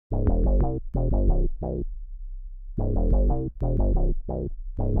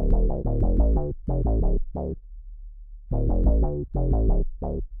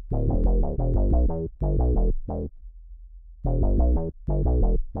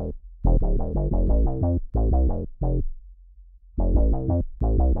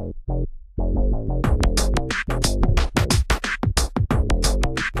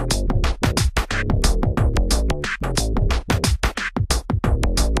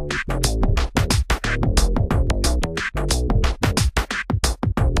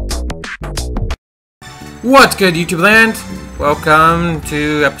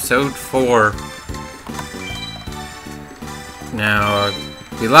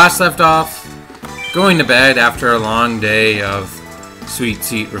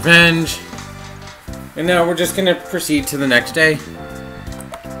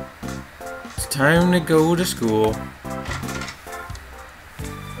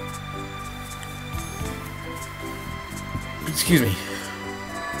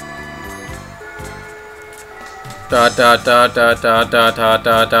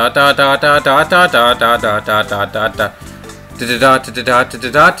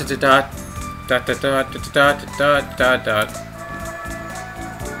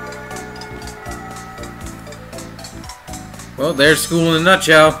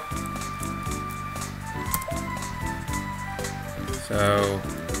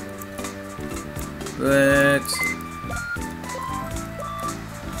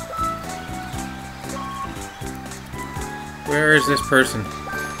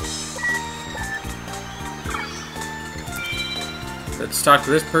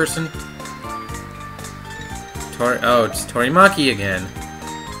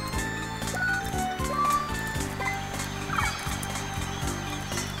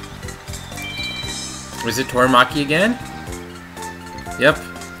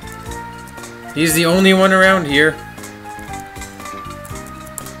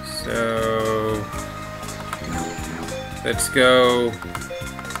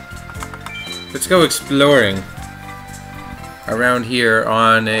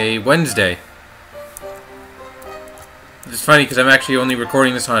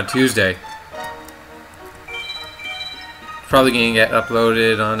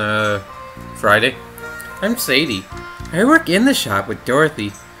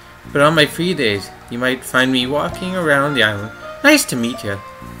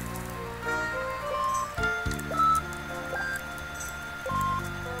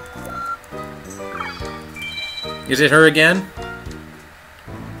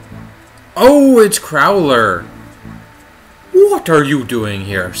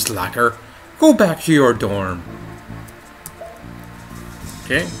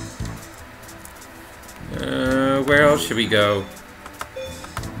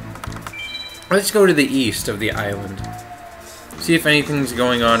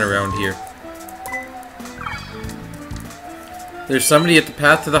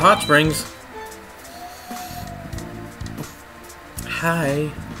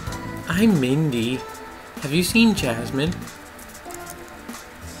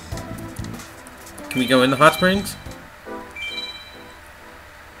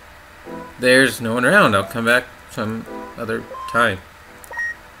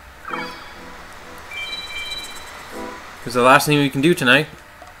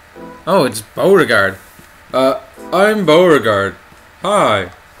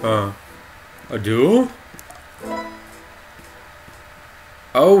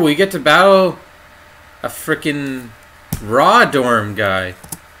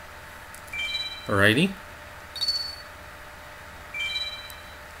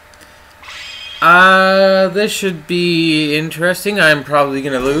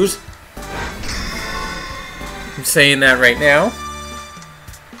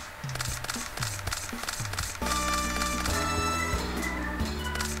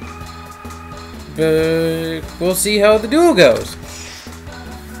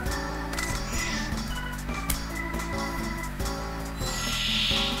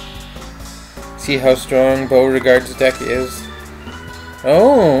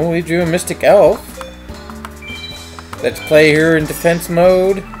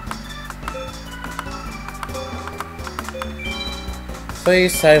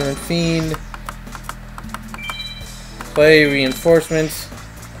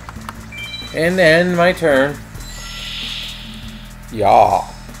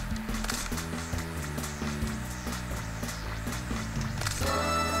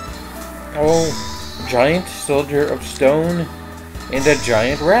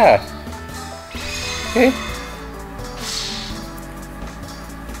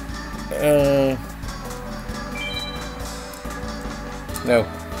No.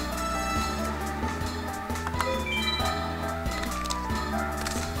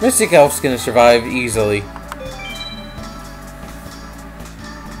 Mystic Elf's gonna survive easily.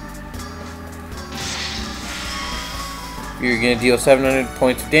 You're gonna deal 700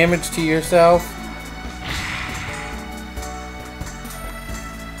 points of damage to yourself.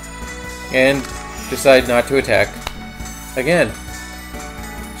 And decide not to attack. Again.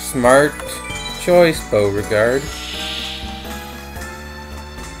 Smart choice, Beauregard.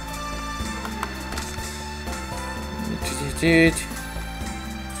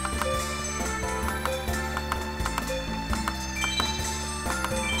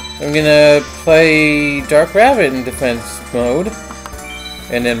 I'm gonna play Dark Rabbit in defense mode.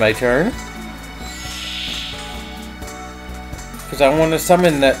 And then my turn. Because I want to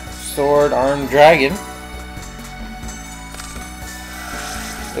summon that sword-armed dragon.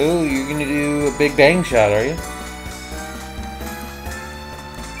 Oh, you're gonna do a big bang shot, are you?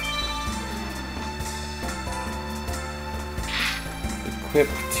 Equip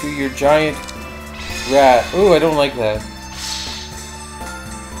to your giant rat. Oh, I don't like that.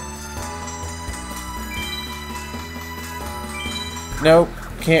 Nope,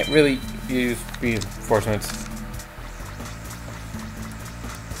 can't really use reinforcements.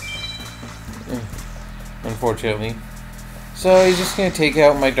 Unfortunately. So he's just gonna take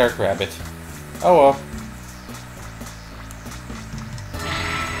out my Dark Rabbit. Oh well.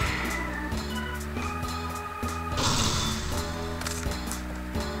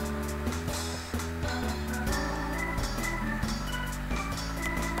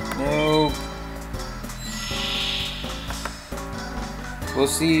 No. We'll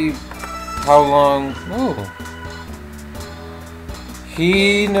see how long. Oh.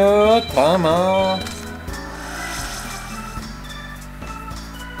 Hinotama.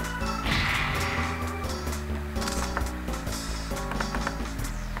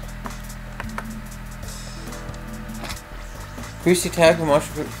 Increase the attack of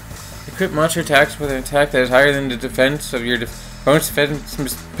monster. Equip monster attacks with an attack that is higher than the defense of your opponent's defense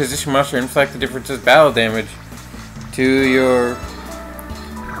position monster. Inflict the difference of battle damage to your.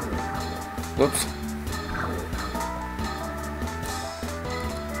 Whoops.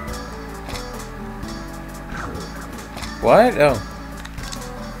 What? Oh.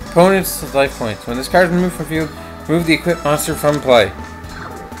 Opponent's life points. When this card is removed from field, remove the equipped monster from play.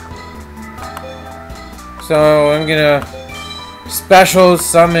 So I'm gonna special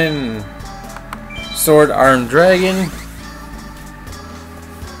summon sword-armed dragon.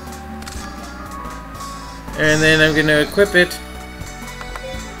 And then I'm gonna equip it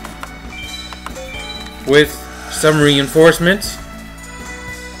with some reinforcements.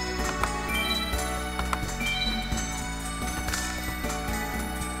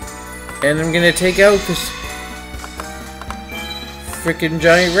 And I'm gonna take out this freaking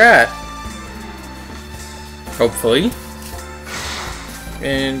giant rat. Hopefully.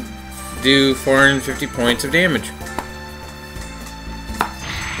 And do 450 points of damage.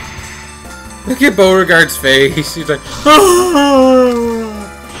 Look at Beauregard's face. He's like, oh!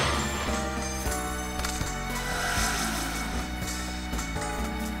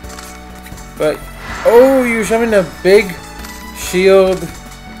 But, oh, you summoned a big shield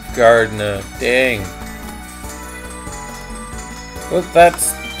Gardener. Dang. Well,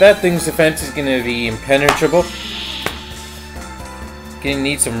 that thing's defense is gonna be impenetrable. Gonna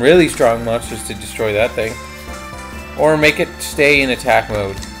need some really strong monsters to destroy that thing. Or make it stay in attack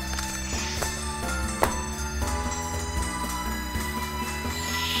mode.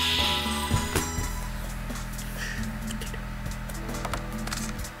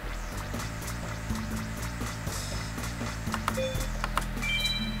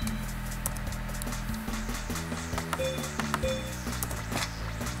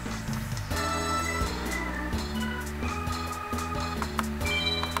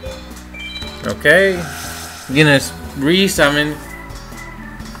 Okay, I'm gonna re-summon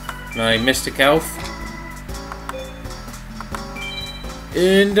my Mystic Elf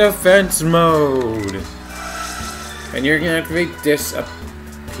in defense mode, and you're gonna activate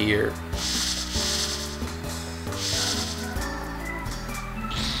disappear.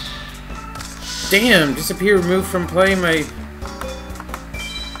 Damn, disappear removed from play. My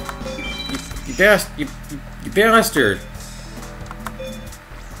you bastard.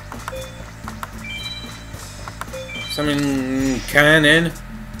 Summon cannon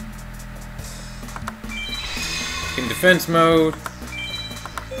in defense mode,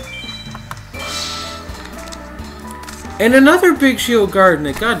 and another big shield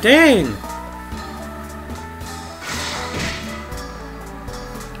gardener. God dang!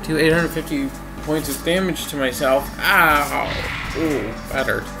 Do 850 points of damage to myself. Ow! Ooh, that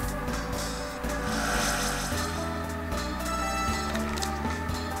hurt.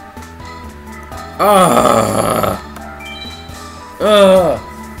 Ah!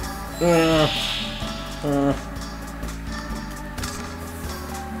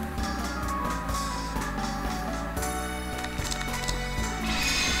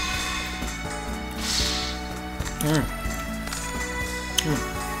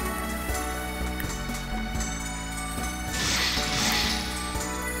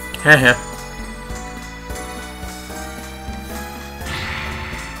 Haha.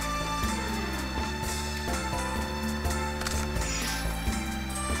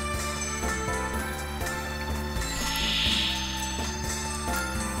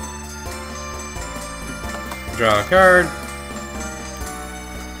 Draw a card.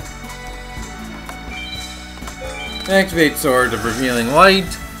 Activate Sword of Revealing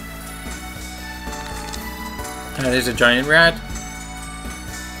Light. That is a giant rat.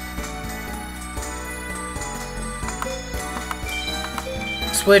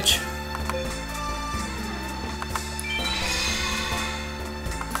 Switch.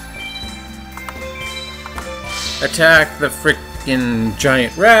 Attack the frickin'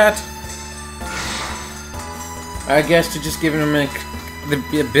 giant rat. I guess to just give him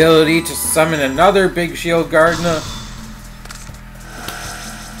the ability to summon another big shield Gardner.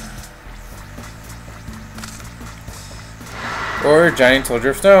 Or a giant soldier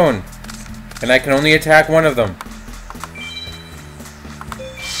of stone. And I can only attack one of them.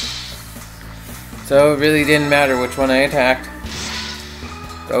 So it really didn't matter which one I attacked.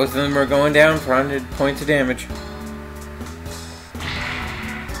 Both of them were going down for 100 points of damage.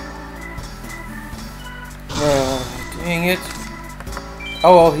 Oh, dang it.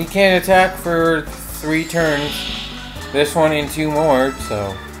 Oh well, he can't attack for 3 turns. This one and 2 more,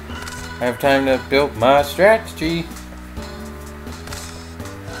 so I have time to build my strategy.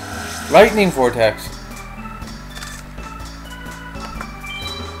 Lightning Vortex.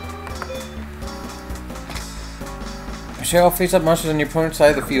 Shall face up monsters on your opponent's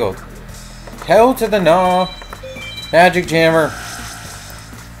side of the field. Hell to the gnaw. Magic Jammer.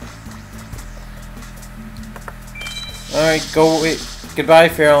 Alright, go away. Goodbye,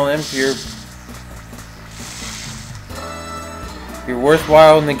 Feral Imp. You're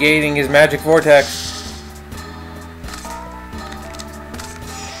worthwhile negating his Magic Vortex.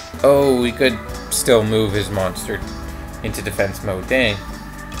 Oh, we could still move his monster into defense mode. Dang.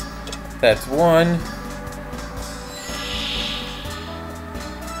 That's 1.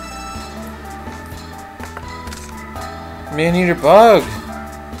 Man-eater bug.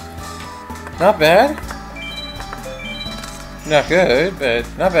 Not bad. Not good, but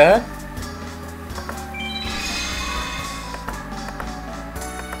not bad.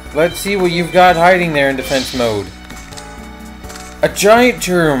 Let's see what you've got hiding there in defense mode. A giant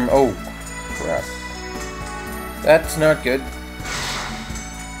germ. Oh, crap. That's not good.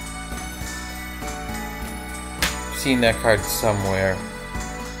 I've seen that card somewhere.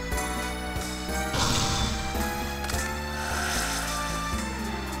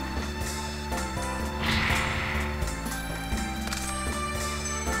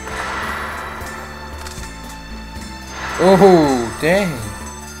 Oh, dang.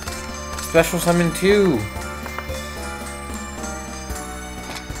 Special summon 2.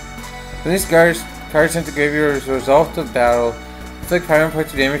 When this card sent to graveyard as a result of battle, inflict 500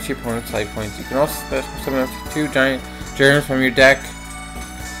 points of damage to your opponent's life points. You can also special summon up to 2 giant germs from your deck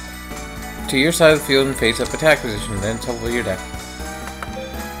to your side of the field in face-up attack position, then shuffle your deck.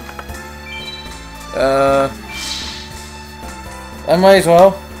 I might as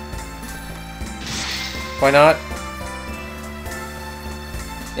well. Why not?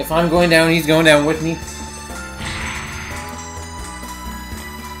 If I'm going down, he's going down with me.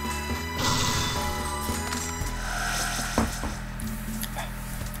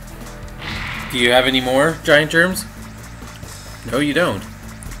 Do you have any more giant germs? No, you don't.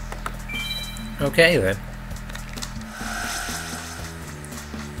 Okay, then.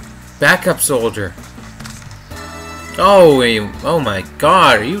 Backup soldier. Oh, wait. Oh my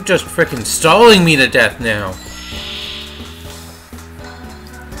god, are you just frickin' stalling me to death now?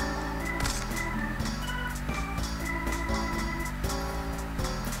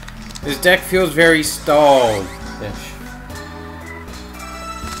 His deck feels very stalled-ish.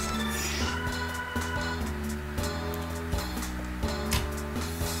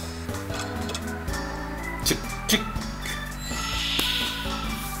 Chick, chick.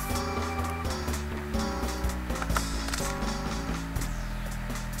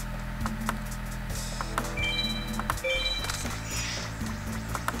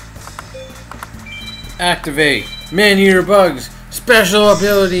 Activate Man-Eater Bugs special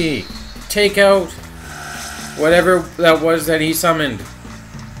ability. Take out whatever that was that he summoned.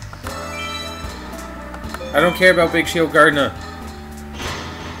 I don't care about Big Shield Gardener.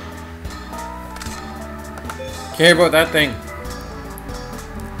 Care about that thing.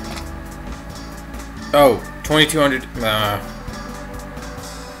 Oh, 2200.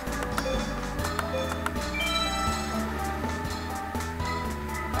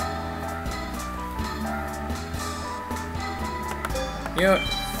 You know,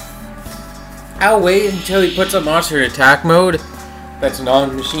 I'll wait until he puts a monster in attack mode that's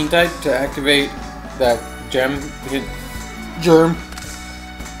non-machine type to activate that germ.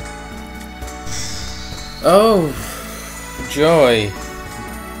 Oh, joy.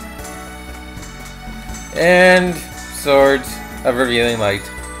 And Swords of Revealing Light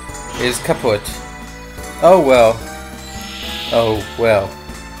is kaput. Oh well. Oh well.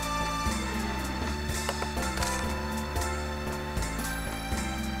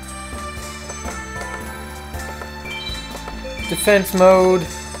 Defense mode.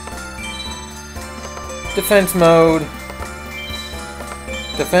 Defense mode.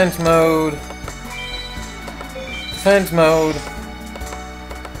 Defense mode. Defense mode.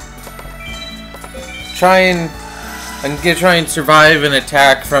 I'm gonna try and survive an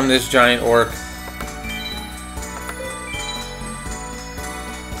attack from this giant orc.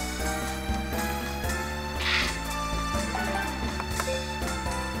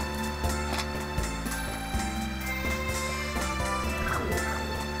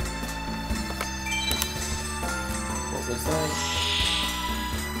 What was that?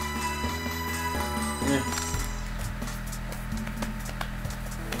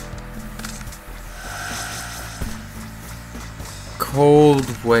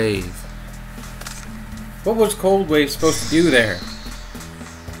 Cold Wave. What was Cold Wave supposed to do there?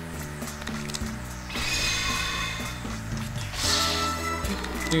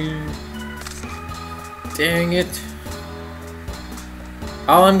 Dang it.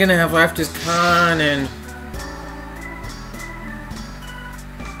 All I'm gonna have left is Khan and...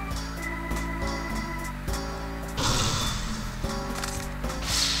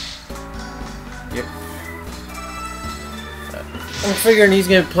 Yep. I'm figuring he's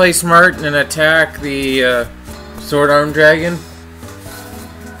gonna play smart and attack the Sword Arm Dragon.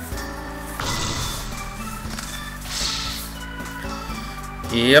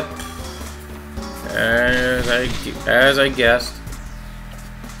 Yep. As I guessed.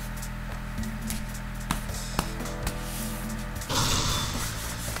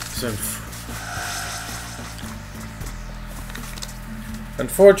 It's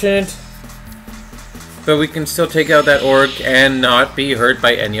unfortunate, but we can still take out that orc and not be hurt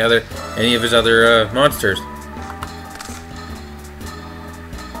by any of his other monsters.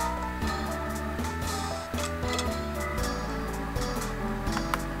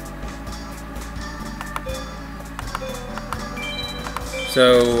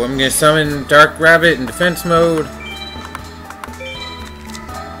 So I'm gonna summon Dark Rabbit in defense mode.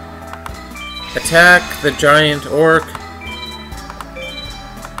 Attack the giant orc.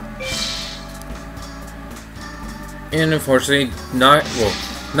 And unfortunately knock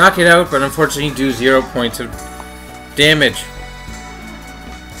it out, but unfortunately do 0 points of damage.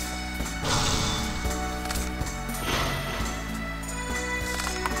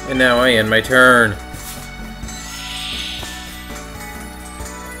 And now I end my turn.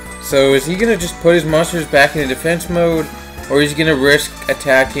 So is he gonna just put his monsters back into defense mode, or is he gonna risk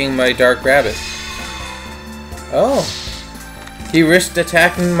attacking my Dark Rabbit? Oh, he risked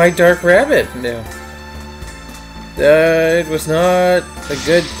attacking my Dark Rabbit now. That was not a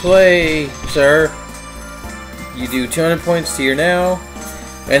good play, sir. You do 200 points to your now,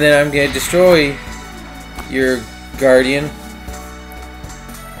 and then I'm gonna destroy your Guardian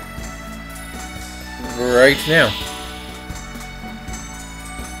right now.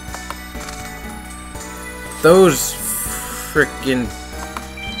 Those frickin'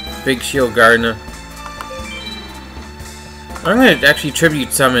 Big Shield Gardener. I'm gonna actually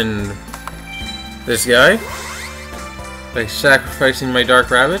tribute summon this guy by sacrificing my Dark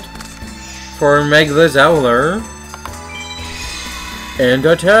Rabbit for Megalazowler and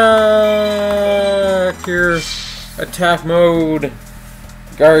attack your attack mode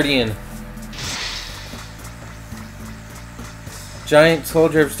Guardian. Giant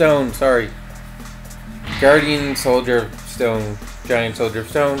Soldier of Stone, sorry. Guardian Soldier of Stone, Giant Soldier of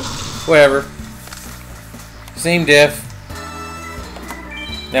Stone, whatever. Same diff.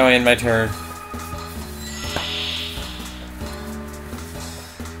 Now I end my turn.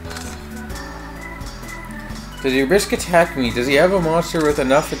 Does he risk attacking me? Does he have a monster with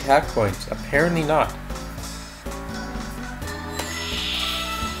enough attack points? Apparently not.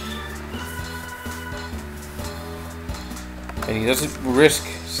 And he doesn't risk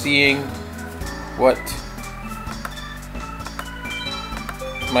seeing what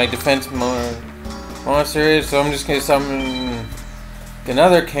my defense monster is, so I'm just going to summon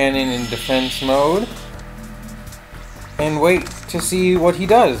another cannon in defense mode and wait to see what he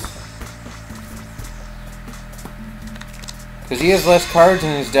does. Because he has less cards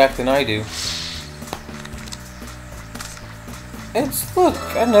in his deck than I do. It's, look,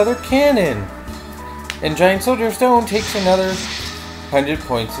 another cannon! And Giant Soldier of Stone takes another 100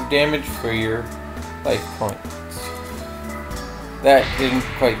 points of damage for your life points. That didn't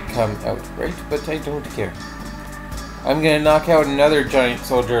quite come out right, but I don't care. I'm gonna knock out another Giant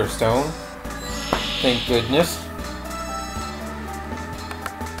Soldier of Stone. Thank goodness.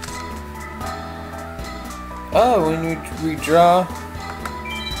 Oh, when we draw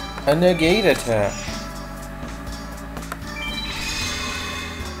a negate attack.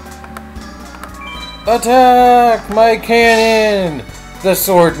 Attack my cannon, the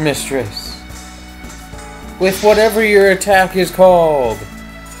Sword Mistress. With whatever your attack is called.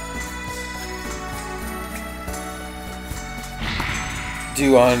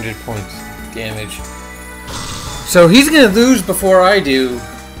 Do 100 points damage. So he's gonna lose before I do.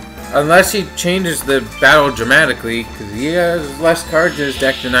 Unless he changes the battle dramatically. Because he has less cards in his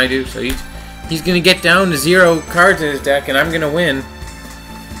deck than I do. So he's gonna get down to 0 cards in his deck and I'm gonna win.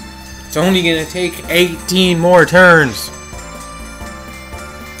 It's only gonna take 18 more turns.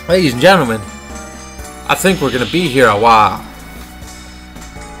 Ladies and gentlemen, I think we're gonna be here a while.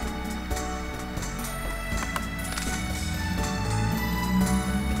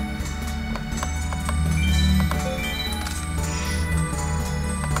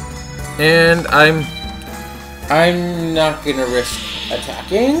 And I'm not gonna risk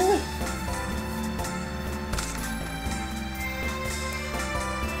attacking.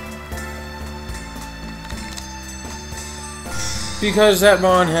 Because that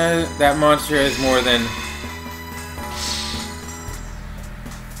monster has more than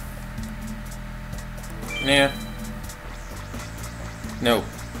yeah. No.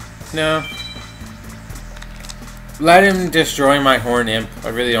 No. Let him destroy my Horn Imp. I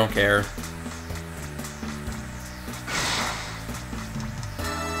really don't care.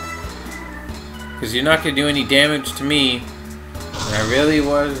 Because you're not going to do any damage to me. And I really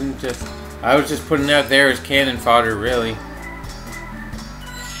wasn't just... I was just putting out there as cannon fodder, really.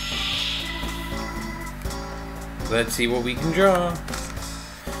 Let's see what we can draw.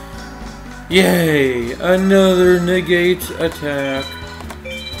 Yay! Another negate attack.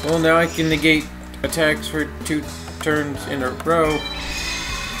 Well, now I can negate attacks for 2 turns in a row.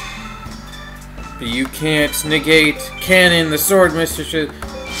 But you can't negate Cannon, the Sword Mistress's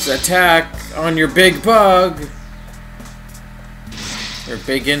attack on your big bug. Or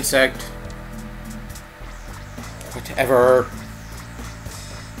big insect. Whatever.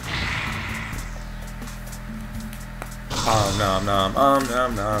 Nom nom,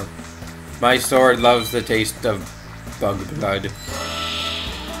 nom nom. My sword loves the taste of bug blood.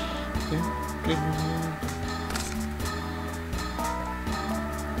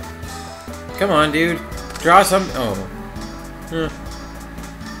 Come on, dude. Draw some. Oh.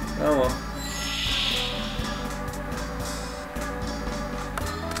 Oh well.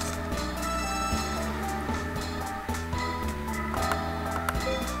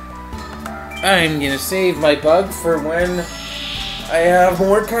 I'm gonna save my bug for when I have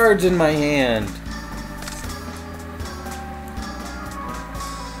more cards in my hand.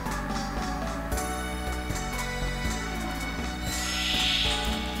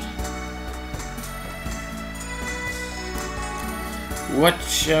 What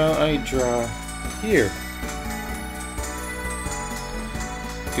shall I draw here?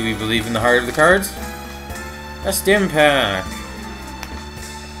 Do we believe in the heart of the cards? A stim pack.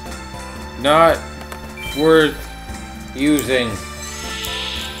 Not worth using.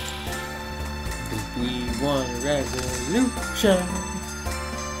 We want a resolution.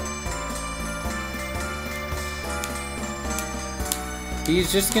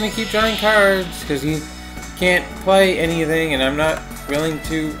 He's just gonna keep drawing cards because he can't play anything, and I'm not willing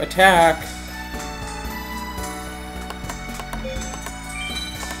to attack.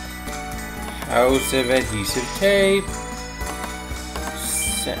 House of adhesive tape.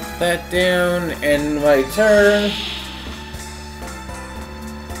 Set that down, end my turn.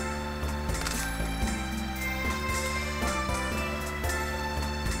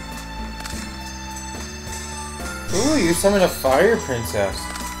 Ooh, you summon a fire princess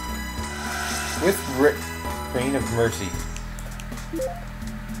with Rain of Mercy.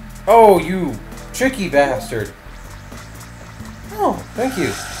 Oh, you tricky bastard. Oh, thank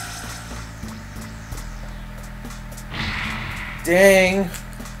you. Dang.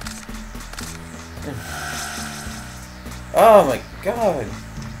 Oh my god.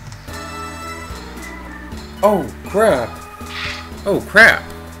 Oh crap. Oh crap.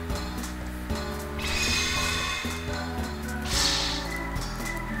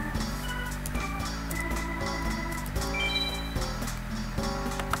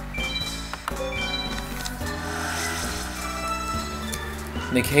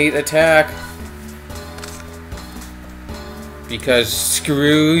 Negate attack. Because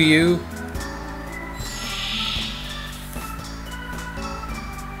screw you.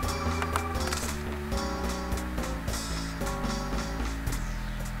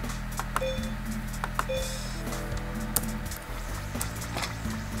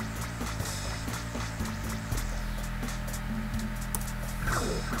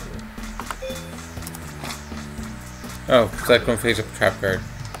 Oh, Cyclone phase up trap guard.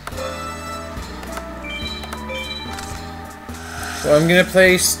 So I'm gonna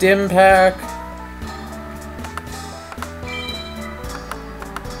play Stim Pack.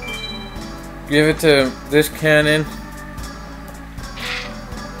 Give it to this cannon.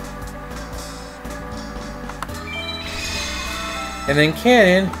 And then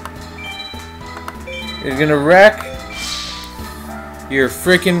cannon is gonna wreck your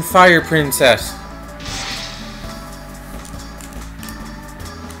frickin' fire princess.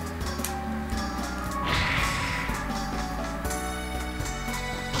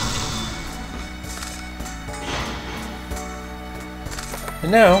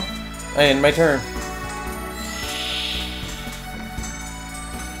 And now, I end my turn.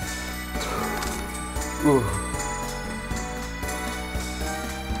 Ooh.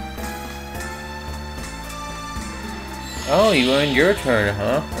 Oh, you end your turn,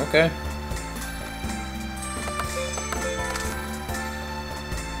 huh? Okay.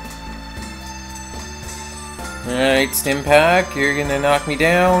 Alright, Stim Pack, you're gonna knock me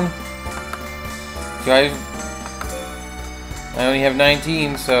down. I only have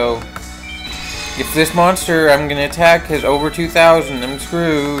 19, so if this monster I'm gonna attack has over 2,000, I'm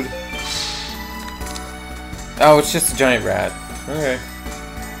screwed. Oh, it's just a giant rat. Okay.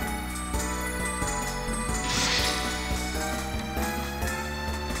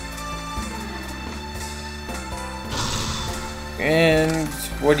 And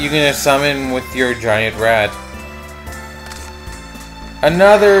what are you gonna summon with your giant rat?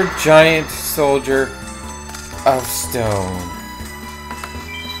 Another giant soldier of stone.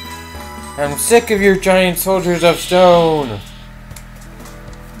 I'm sick of your giant soldiers of stone.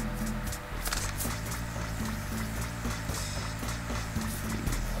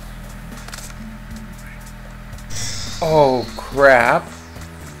 Oh crap.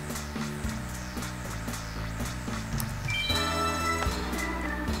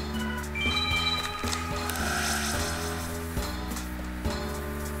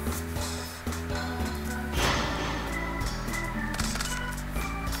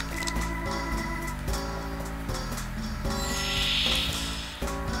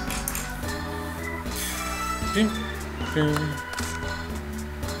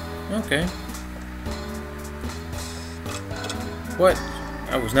 Okay. What?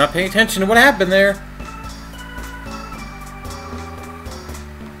 I was not paying attention to what happened there.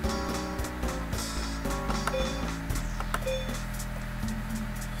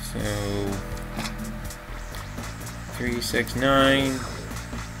 So 3, 6, 9.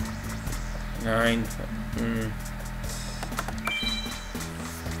 9.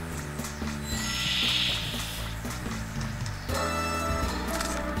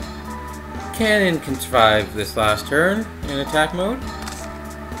 Cannon can survive this last turn in attack mode.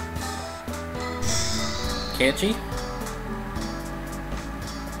 Can't she?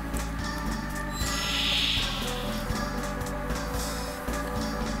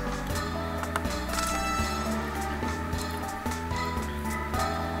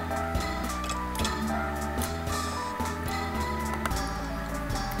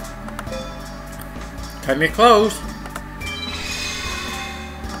 Cutting it close.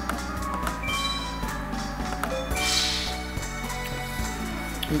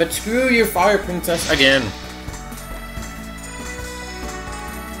 But screw your fire princess again.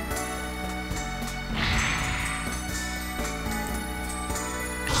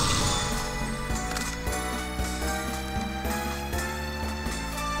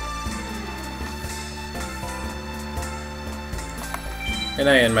 And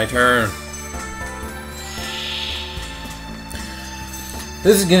I end my turn.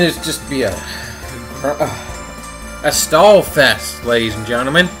 This is gonna just be a stall fest, ladies and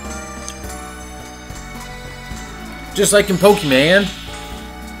gentlemen. Just like in Pokemon,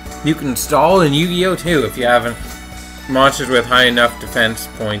 you can stall in Yu-Gi-Oh! Too if you haven't monsters with high enough defense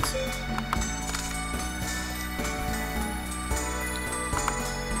points.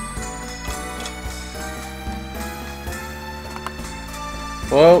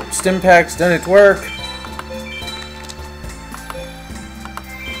 Well, Stimpak's done its work.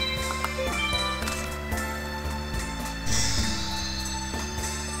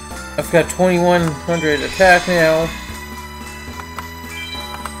 I've got 2100 attack now.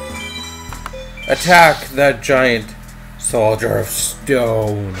 Attack that giant soldier of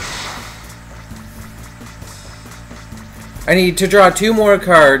stone. I need to draw 2 more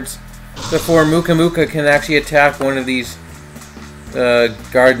cards before Muka Muka can actually attack one of these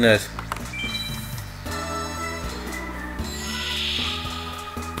Gardenas.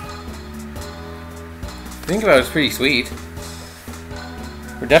 Think about it, it's pretty sweet.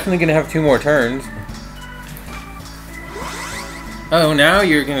 We're definitely gonna have 2 more turns. Oh, now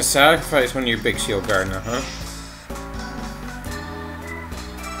you're gonna sacrifice one of your big shield Gardena, huh?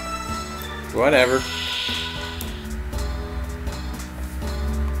 Whatever.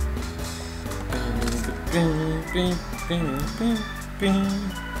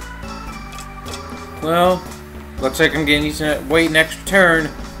 Well, looks like I'm gonna need to wait an extra turn.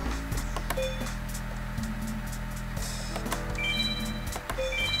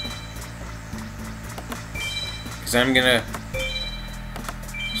 Because I'm gonna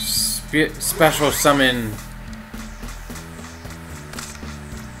special summon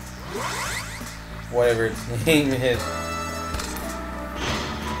whatever its name is.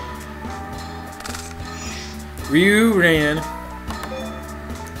 Ryu ran.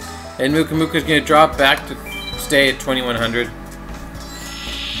 And Muka Muka's gonna drop back to stay at 2100.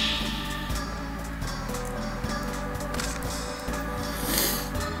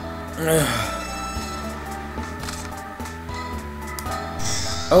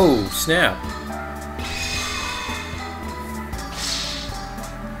 Oh, snap.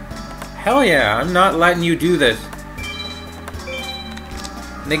 Hell yeah, I'm not letting you do this.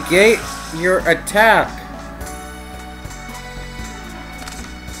 Negate your attack.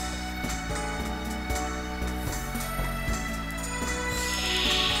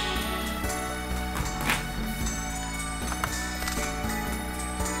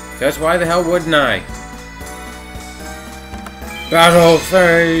 That's why the hell wouldn't I? Battle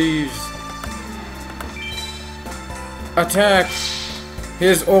phase! Attack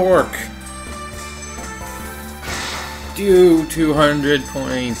his orc! Do 200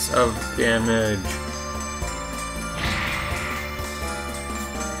 points of damage.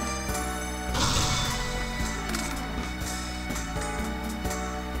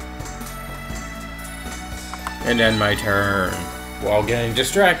 And end my turn. While getting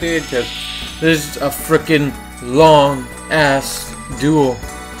distracted, because this is a frickin' long ass duel.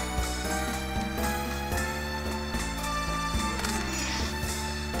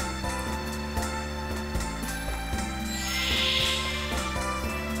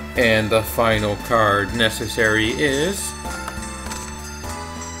 And the final card necessary is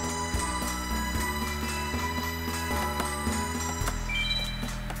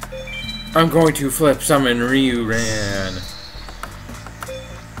I'm going to flip summon Ryuran.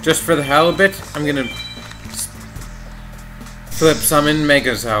 Just for the hell of it, I'm gonna flip summon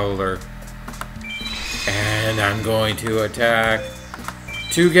Mega Howler. And I'm going to attack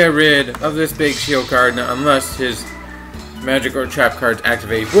to get rid of this big shield card unless his magic or trap cards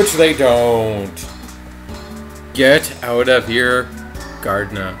activate, which they don't. Get out of here,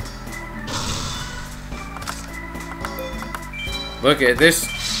 Gardena. Look at this.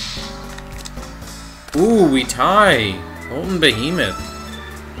 Ooh, we tie. Molten Behemoth.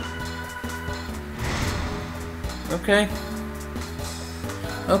 Okay.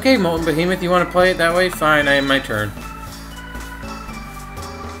 Okay, Molten Behemoth, you want to play it that way? Fine, I have my turn.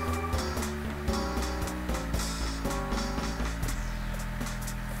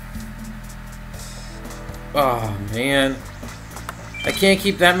 Oh, man. I can't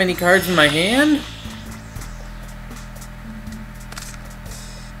keep that many cards in my hand?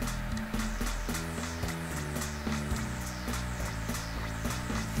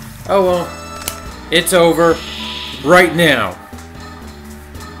 Oh, well. It's over. Right now.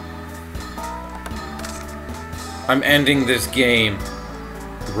 I'm ending this game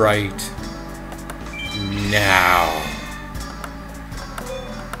right now.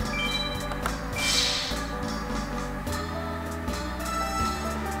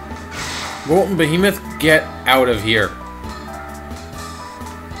 Molten Behemoth, get out of here.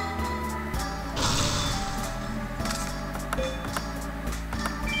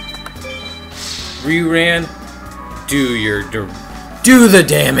 Ryuran, do the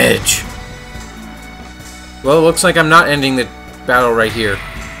damage. Well, it looks like I'm not ending the battle right here.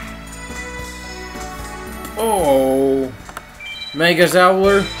 Oh, Mega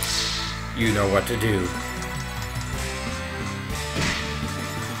Zowler, you know what to do.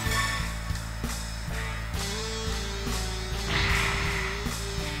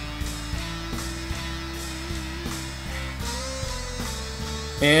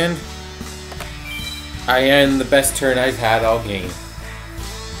 And I end the best turn I've had all game.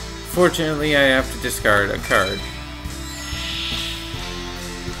 Fortunately, I have to discard a card.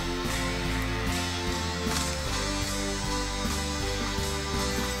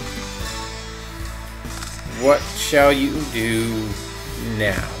 What shall you do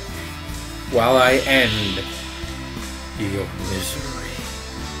now, while I end your misery?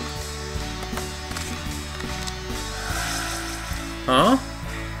 Huh?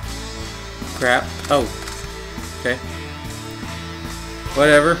 Crap. Oh. Okay.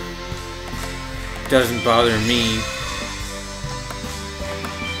 Whatever. Doesn't bother me.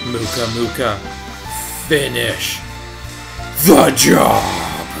 Muka Muka. Finish the job.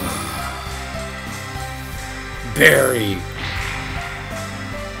 Bury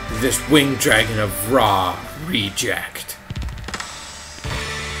this winged dragon of raw reject.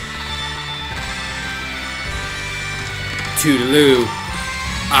 Toodaloo,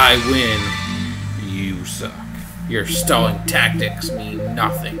 I win. You suck. Your stalling tactics mean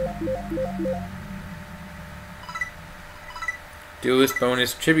nothing. Duelist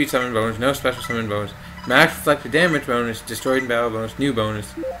bonus, tribute summon bonus, no special summon bonus, max reflected damage bonus, destroyed in battle bonus, new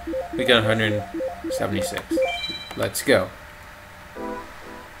bonus. We got 176. Let's go.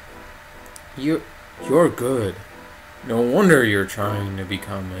 You're good. No wonder you're trying to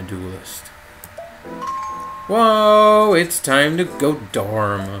become a duelist. Whoa, it's time to go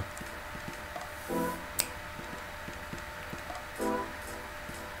dorm.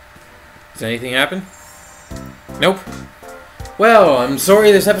 Does anything happen? Nope. Well, I'm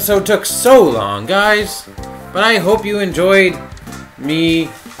sorry this episode took so long, guys. But I hope you enjoyed me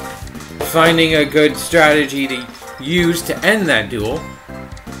finding a good strategy to use to end that duel.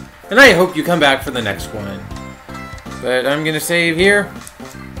 And I hope you come back for the next one. But I'm gonna save here.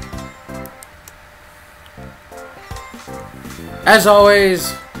 As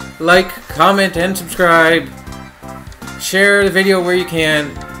always, like, comment, and subscribe. Share the video where you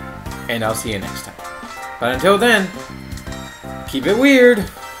can. And I'll see you next time. But until then, keep it weird.